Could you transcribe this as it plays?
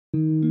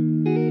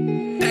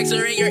Packs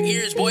are in your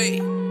ears, boy.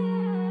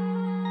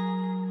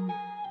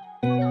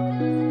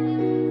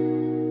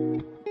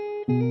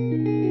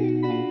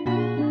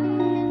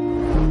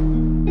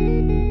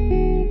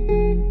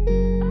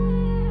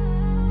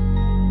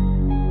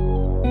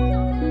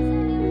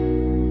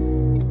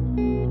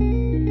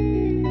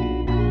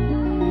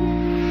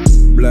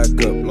 Black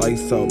up,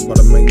 lights out, but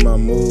I make my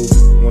move.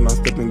 When I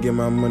step and get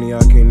my money,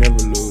 I can't never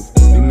lose.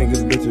 These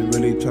niggas bitches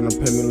really tryna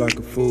pay me like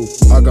a fool.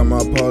 I got my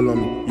pole on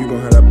me, you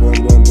gon' have that boom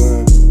boom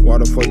boom. Why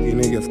the fuck these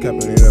niggas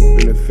capping it up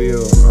in the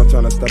field? I'm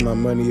tryna stack my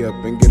money up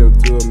and get up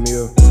to a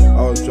meal.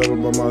 I was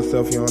struggling by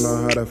myself, you don't know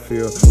how that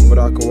feel. But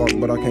I can walk,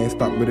 but I can't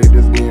stop, but it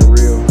just getting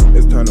real.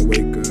 It's time to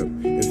wake up.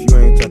 If you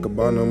ain't talk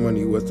about no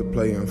money, what's the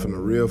play? I'm from the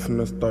real from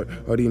the start.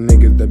 All these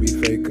niggas that be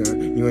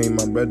faking. You ain't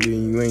my brother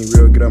and you ain't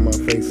real, get out my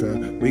face,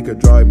 son. We could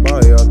drive by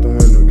out the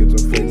window, get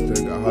your face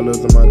took. Got hollers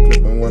in my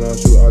clip and when I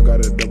shoot, I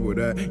gotta double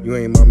that. You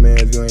ain't my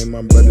man, you ain't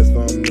my brother,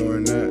 so I'm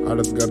knowing that. I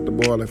just got the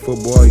ball like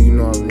football, you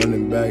know I'm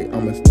running back.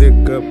 I'm a stick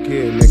up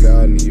kid, nigga,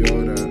 I need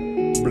all that.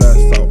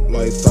 Blast out,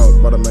 lights out,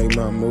 but I make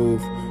my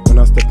move. When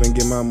I step and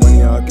get my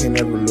money, I can't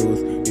never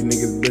lose. These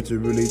niggas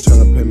bitches really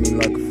tryna pay me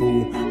like a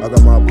fool. I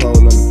got my pole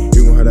on me,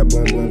 you gon' have that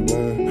boom boom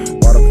boom.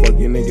 Why the fuck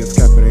you niggas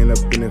capping ain't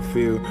up in the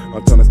field?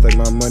 I'm tryna stack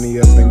my money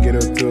up and get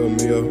up to a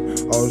meal.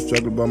 I was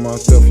struggling by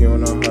myself, you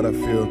don't know how to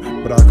feel.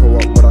 But I can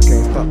walk, but I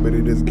can't stop, but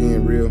it is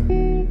getting real.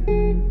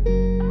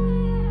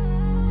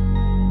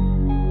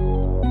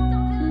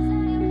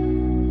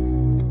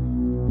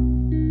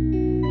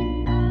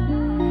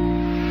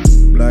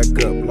 Black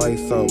up,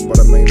 lights out, but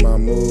I made my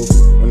move.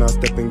 When I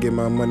step and get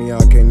my money, I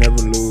can't never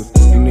lose.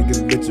 These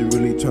niggas bitches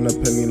really tryna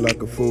pay me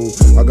like a fool.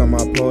 I got my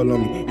pole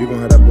on me, you gon'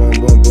 have that boom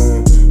boom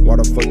boom. Why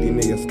the fuck these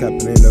niggas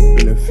capping it up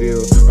in the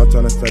field? I'm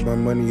tryna stack my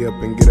money up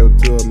and get up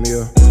to a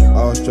meal.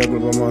 I was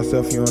struggling by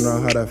myself, you don't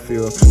know how that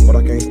feel. But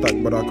I can't stop,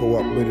 but I can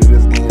walk, but it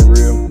is getting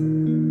real.